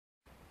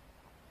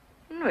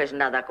No es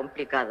nada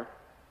complicado.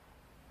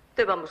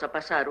 Te vamos a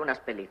pasar unas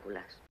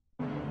películas.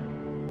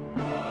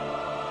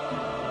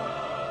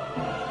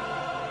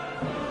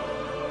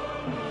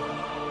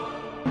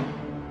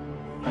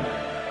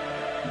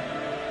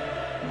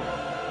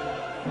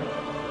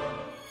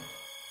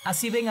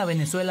 Así ven a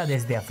Venezuela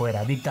desde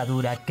afuera: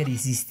 dictadura,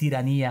 crisis,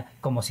 tiranía.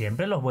 Como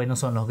siempre, los buenos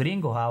son los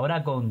gringos,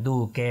 ahora con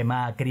Duque,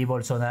 Macri,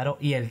 Bolsonaro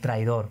y el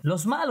traidor.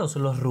 Los malos,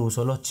 los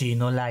rusos, los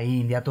chinos, la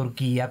India,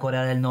 Turquía,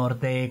 Corea del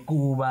Norte,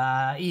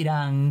 Cuba,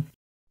 Irán.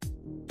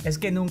 Es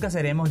que nunca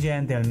seremos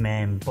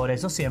gentlemen, por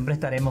eso siempre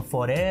estaremos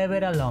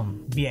forever alone.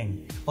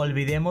 Bien,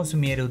 olvidemos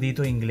mi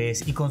erudito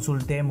inglés y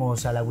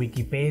consultemos a la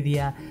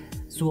Wikipedia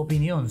su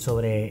opinión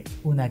sobre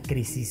una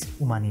crisis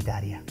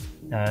humanitaria.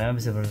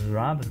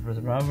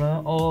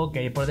 Ok,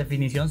 por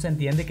definición se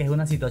entiende que es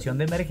una situación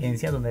de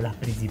emergencia donde las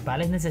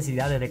principales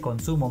necesidades de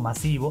consumo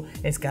masivo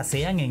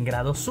escasean en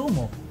grado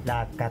sumo.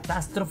 La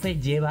catástrofe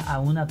lleva a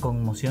una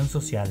conmoción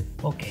social.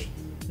 Ok,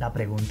 la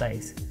pregunta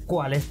es,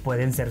 ¿cuáles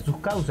pueden ser sus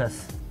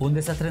causas? ¿Un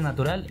desastre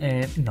natural?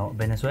 No.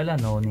 Venezuela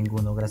no,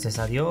 ninguno, gracias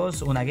a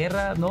Dios. ¿Una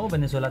guerra? No,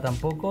 Venezuela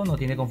tampoco, no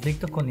tiene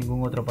conflictos con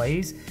ningún otro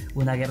país.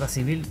 ¿Una guerra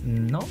civil?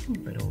 No,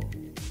 pero...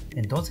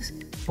 Entonces,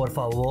 por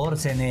favor,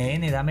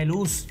 CNN, dame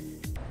luz.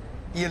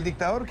 Y el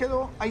dictador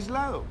quedó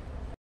aislado.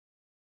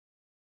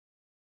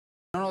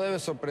 No nos debe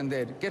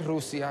sorprender que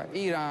Rusia,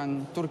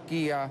 Irán,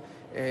 Turquía,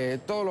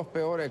 todos los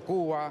peores,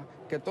 Cuba,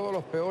 que todos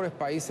los peores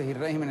países y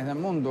regímenes del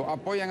mundo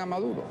apoyan a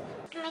Maduro.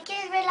 ¿Me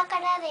quieres ver la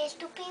cara de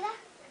estúpida?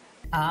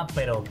 Ah,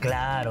 pero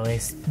claro,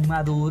 es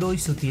Maduro y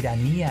su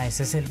tiranía,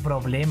 ese es el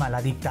problema,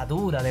 la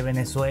dictadura de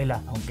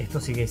Venezuela, aunque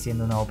esto sigue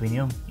siendo una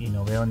opinión y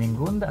no veo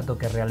ningún dato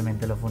que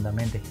realmente lo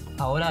fundamente.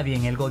 Ahora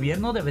bien, el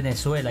gobierno de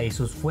Venezuela y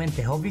sus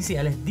fuentes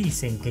oficiales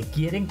dicen que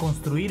quieren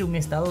construir un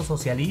estado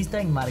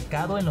socialista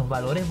enmarcado en los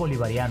valores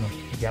bolivarianos.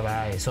 Ya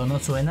va, eso no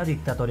suena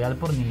dictatorial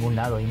por ningún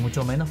lado, y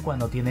mucho menos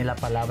cuando tiene la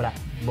palabra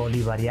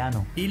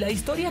bolivariano. ¿Y la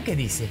historia qué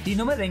dice? Y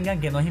no me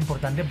vengan que no es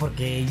importante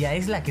porque ella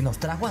es la que nos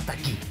trajo hasta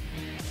aquí.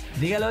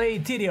 Dígalo ahí,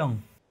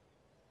 Tyrion.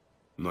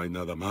 No hay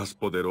nada más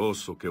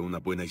poderoso que una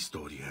buena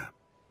historia.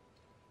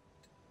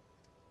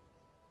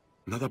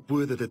 Nada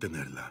puede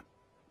detenerla.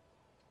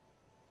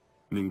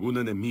 Ningún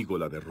enemigo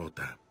la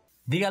derrota.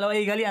 Dígalo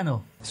ahí,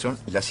 Galeano. Son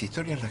las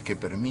historias las que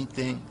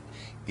permiten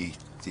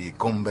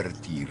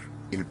convertir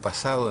el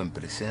pasado en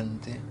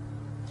presente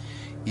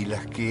y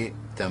las que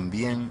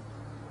también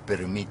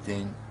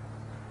permiten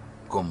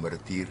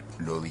convertir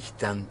lo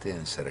distante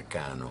en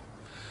cercano,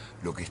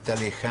 lo que está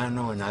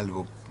lejano en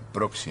algo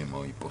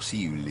próximo y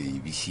posible y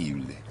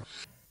visible.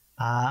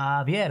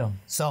 Ah, vieron,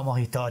 somos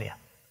historia.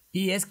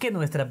 Y es que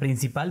nuestra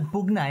principal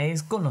pugna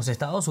es con los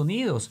Estados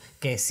Unidos,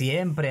 que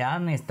siempre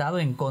han estado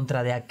en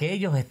contra de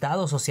aquellos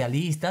estados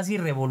socialistas y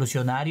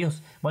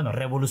revolucionarios, bueno,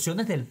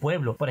 revoluciones del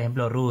pueblo, por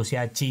ejemplo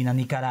Rusia, China,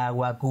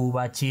 Nicaragua,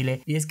 Cuba,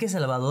 Chile. Y es que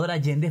Salvador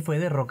Allende fue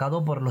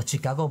derrocado por los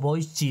Chicago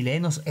Boys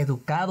chilenos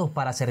educados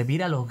para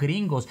servir a los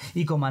gringos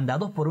y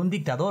comandados por un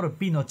dictador,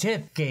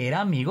 Pinochet, que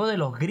era amigo de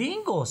los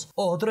gringos.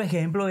 Otro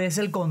ejemplo es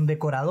el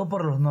condecorado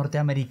por los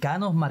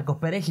norteamericanos Marcos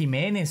Pérez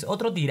Jiménez,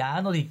 otro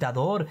tirano,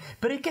 dictador.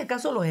 Pero es que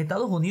 ¿acaso los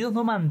Estados Unidos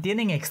no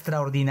mantienen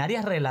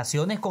extraordinarias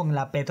relaciones con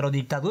la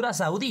petrodictadura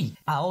saudí?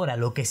 Ahora,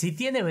 lo que sí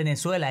tiene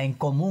Venezuela en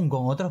común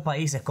con otros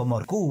países como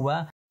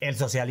Cuba, el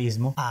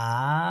socialismo.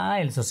 Ah,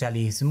 el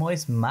socialismo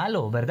es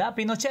malo, ¿verdad,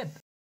 Pinochet?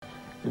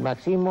 El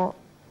marxismo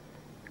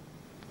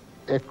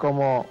es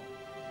como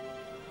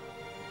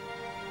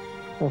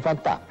un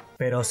fantasma.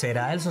 Pero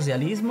 ¿será el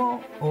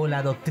socialismo o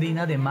la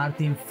doctrina de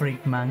Martin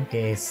Friedman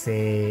que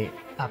se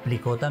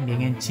aplicó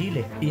también en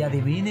Chile? Y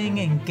adivinen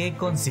en qué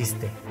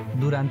consiste.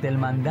 Durante el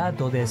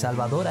mandato de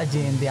Salvador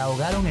Allende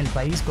ahogaron el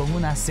país con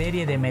una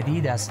serie de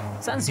medidas,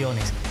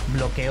 sanciones,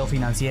 bloqueo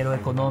financiero,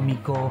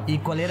 económico. ¿Y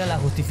cuál era la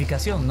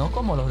justificación? No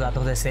como los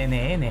datos de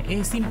CNN,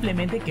 es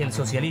simplemente que el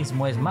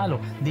socialismo es malo.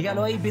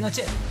 Dígalo ahí,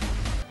 Pinochet.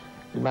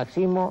 El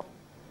marxismo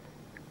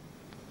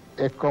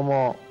es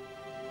como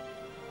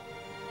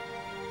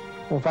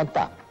un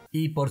fantasma.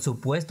 Y por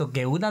supuesto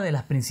que una de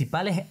las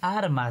principales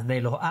armas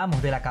de los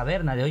amos de la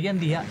caverna de hoy en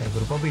día, el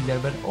grupo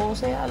Bilderberg, o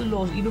sea,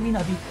 los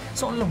Illuminati,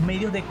 son los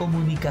medios de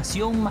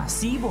comunicación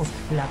masivos,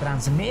 la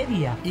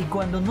transmedia. Y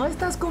cuando no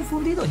estás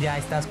confundido, ya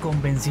estás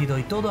convencido,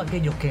 y todo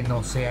aquello que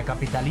no sea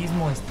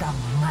capitalismo está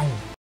mal.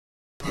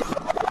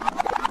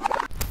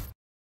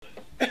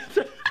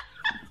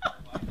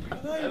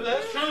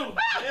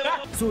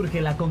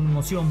 Surge la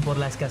conmoción por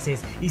la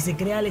escasez y se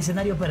crea el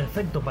escenario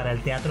perfecto para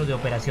el teatro de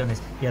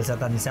operaciones, y el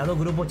satanizado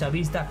grupo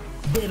chavista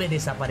debe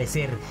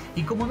desaparecer.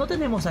 Y como no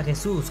tenemos a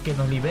Jesús que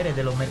nos libere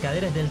de los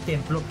mercaderes del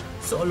templo,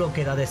 solo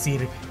queda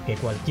decir que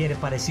cualquier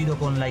parecido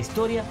con la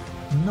historia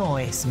no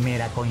es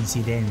mera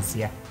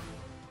coincidencia.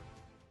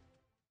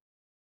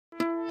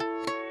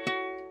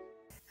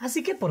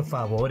 Así que por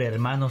favor,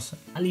 hermanos,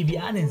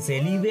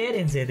 aliviánense,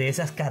 libérense de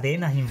esas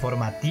cadenas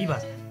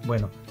informativas.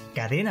 Bueno,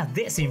 cadenas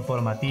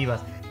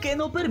desinformativas que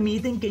no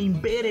permiten que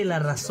impere la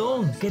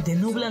razón, que te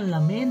nublan la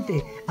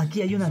mente.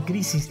 Aquí hay una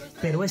crisis,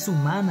 pero es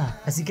humana.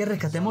 Así que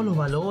rescatemos los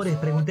valores,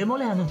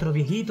 preguntémosles a nuestros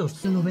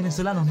viejitos. Los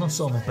venezolanos no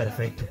somos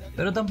perfectos,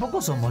 pero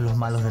tampoco somos los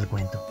malos del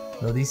cuento.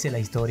 Lo dice la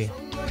historia.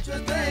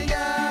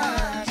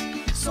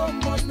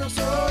 Somos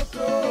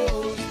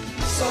nosotros,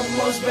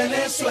 somos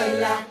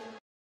Venezuela.